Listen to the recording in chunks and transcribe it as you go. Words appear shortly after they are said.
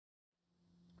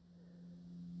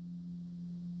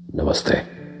Namaste.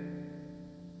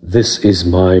 This is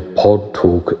my pod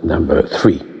talk number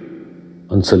 3,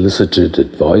 unsolicited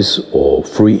advice or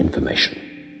free information.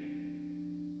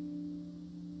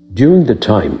 During the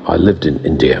time I lived in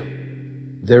India,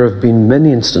 there have been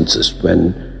many instances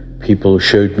when people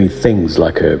showed me things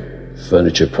like a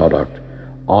furniture product,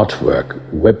 artwork,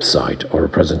 website, or a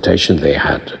presentation they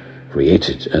had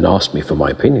created and asked me for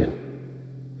my opinion.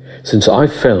 Since I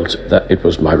felt that it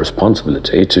was my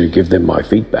responsibility to give them my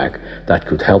feedback that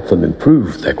could help them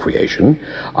improve their creation,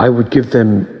 I would give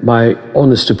them my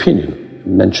honest opinion,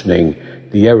 mentioning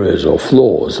the errors or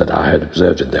flaws that I had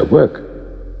observed in their work.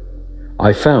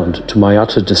 I found, to my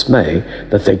utter dismay,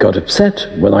 that they got upset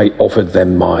when I offered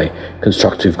them my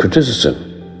constructive criticism.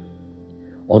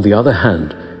 On the other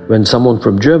hand, when someone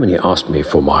from Germany asked me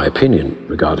for my opinion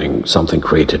regarding something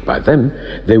created by them,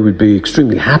 they would be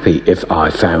extremely happy if I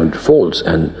found faults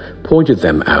and pointed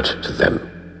them out to them.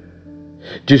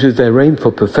 Due to their aim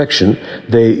for perfection,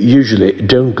 they usually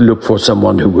don't look for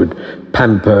someone who would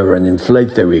pamper and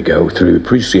inflate their ego through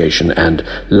appreciation and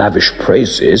lavish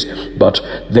praises, but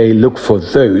they look for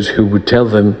those who would tell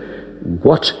them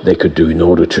what they could do in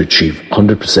order to achieve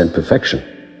 100% perfection.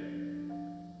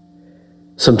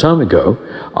 Some time ago,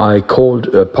 I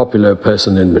called a popular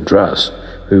person in Madras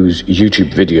whose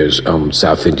YouTube videos on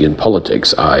South Indian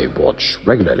politics I watch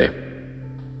regularly.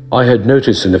 I had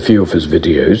noticed in a few of his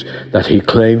videos that he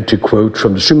claimed to quote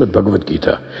from the Srimad Bhagavad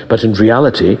Gita, but in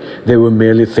reality they were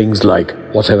merely things like,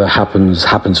 whatever happens,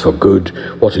 happens for good,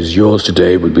 what is yours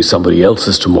today will be somebody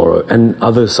else's tomorrow, and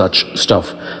other such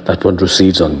stuff that one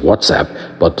receives on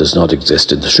WhatsApp but does not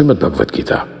exist in the Srimad Bhagavad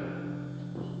Gita.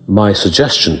 My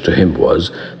suggestion to him was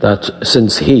that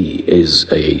since he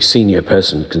is a senior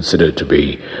person considered to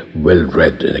be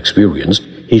well-read and experienced,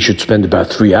 he should spend about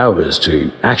 3 hours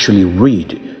to actually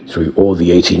read through all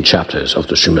the 18 chapters of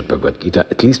the Srimad Bhagavad Gita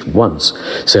at least once,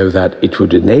 so that it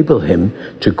would enable him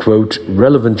to quote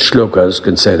relevant shlokas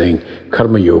concerning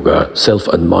karma yoga, self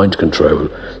and mind control,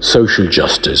 social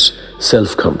justice,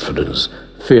 self-confidence,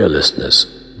 fearlessness,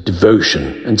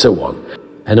 devotion, and so on,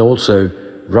 and also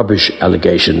rubbish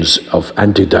allegations of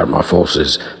anti-dharma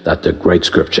forces that the great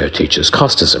scripture teaches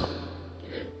casteism.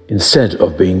 Instead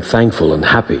of being thankful and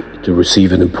happy to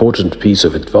receive an important piece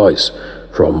of advice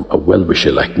from a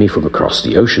well-wisher like me from across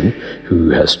the ocean,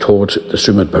 who has taught the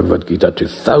Srimad Bhagavad Gita to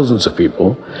thousands of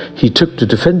people, he took to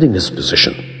defending his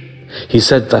position. He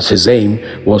said that his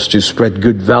aim was to spread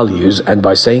good values, and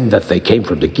by saying that they came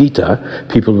from the Gita,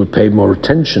 people would pay more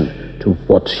attention to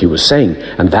what he was saying,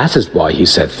 and that is why he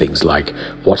said things like,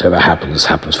 whatever happens,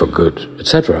 happens for good,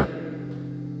 etc.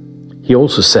 He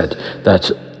also said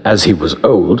that as he was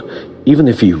old, even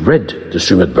if he read the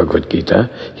Srimad Bhagavad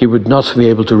Gita, he would not be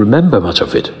able to remember much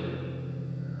of it.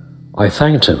 I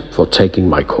thanked him for taking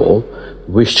my call,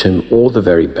 wished him all the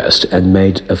very best, and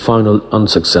made a final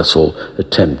unsuccessful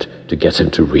attempt to get him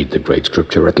to read the great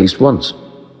scripture at least once.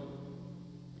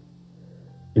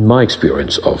 In my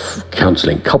experience of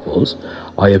counseling couples,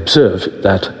 I observed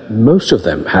that most of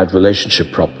them had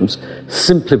relationship problems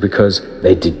simply because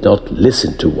they did not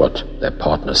listen to what their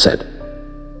partner said.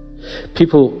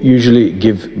 People usually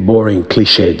give boring,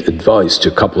 cliched advice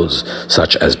to couples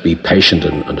such as be patient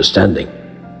and understanding.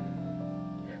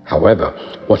 However,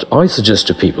 what I suggest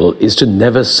to people is to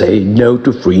never say no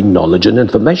to free knowledge and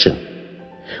information.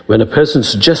 When a person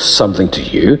suggests something to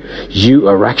you, you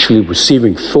are actually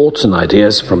receiving thoughts and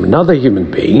ideas from another human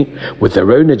being with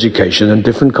their own education and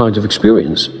different kinds of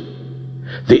experience.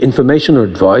 The information or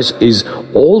advice is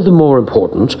all the more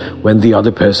important when the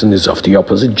other person is of the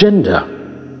opposite gender.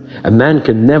 A man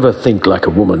can never think like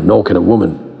a woman, nor can a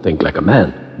woman think like a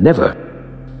man. Never.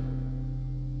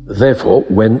 Therefore,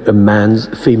 when a man's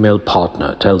female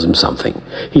partner tells him something,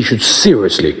 he should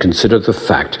seriously consider the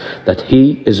fact that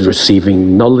he is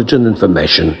receiving knowledge and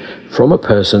information from a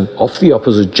person of the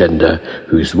opposite gender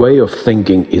whose way of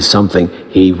thinking is something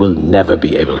he will never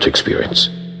be able to experience.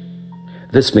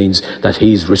 This means that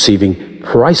he is receiving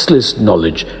priceless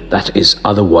knowledge that is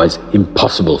otherwise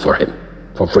impossible for him,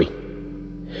 for free.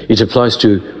 It applies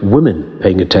to women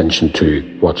paying attention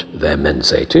to what their men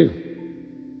say too.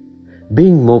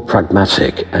 Being more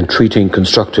pragmatic and treating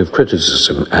constructive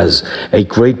criticism as a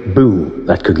great boon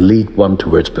that could lead one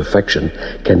towards perfection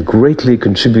can greatly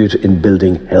contribute in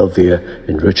building healthier,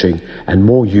 enriching, and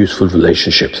more useful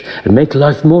relationships and make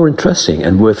life more interesting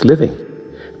and worth living.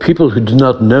 People who do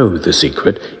not know the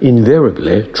secret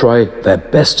invariably try their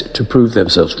best to prove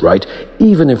themselves right,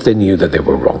 even if they knew that they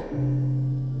were wrong.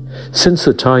 Since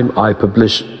the time I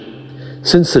published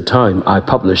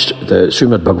the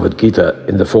Srimad Bhagavad Gita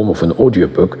in the form of an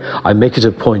audiobook, I make it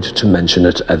a point to mention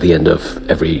it at the end of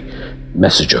every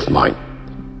message of mine.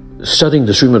 Studying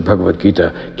the Srimad Bhagavad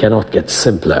Gita cannot get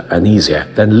simpler and easier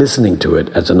than listening to it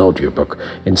as an audiobook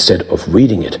instead of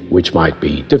reading it, which might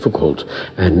be difficult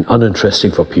and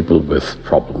uninteresting for people with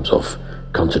problems of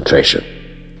concentration.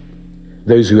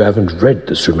 Those who haven't read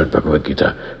the Srimad Bhagavad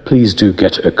Gita, please do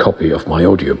get a copy of my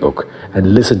audiobook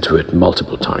and listen to it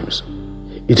multiple times.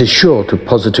 It is sure to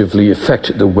positively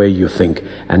affect the way you think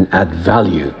and add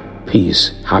value,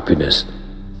 peace, happiness,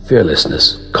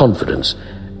 fearlessness, confidence,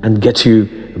 and get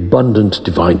you abundant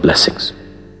divine blessings.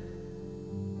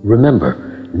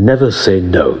 Remember, never say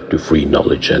no to free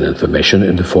knowledge and information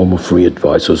in the form of free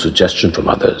advice or suggestion from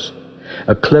others.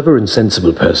 A clever and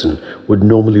sensible person would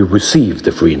normally receive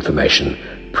the free information,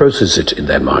 process it in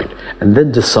their mind, and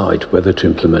then decide whether to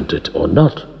implement it or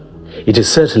not. It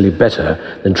is certainly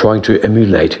better than trying to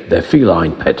emulate their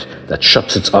feline pet that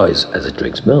shuts its eyes as it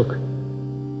drinks milk.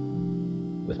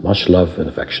 With much love and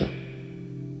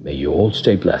affection, may you all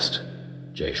stay blessed.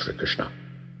 Jai Shri Krishna.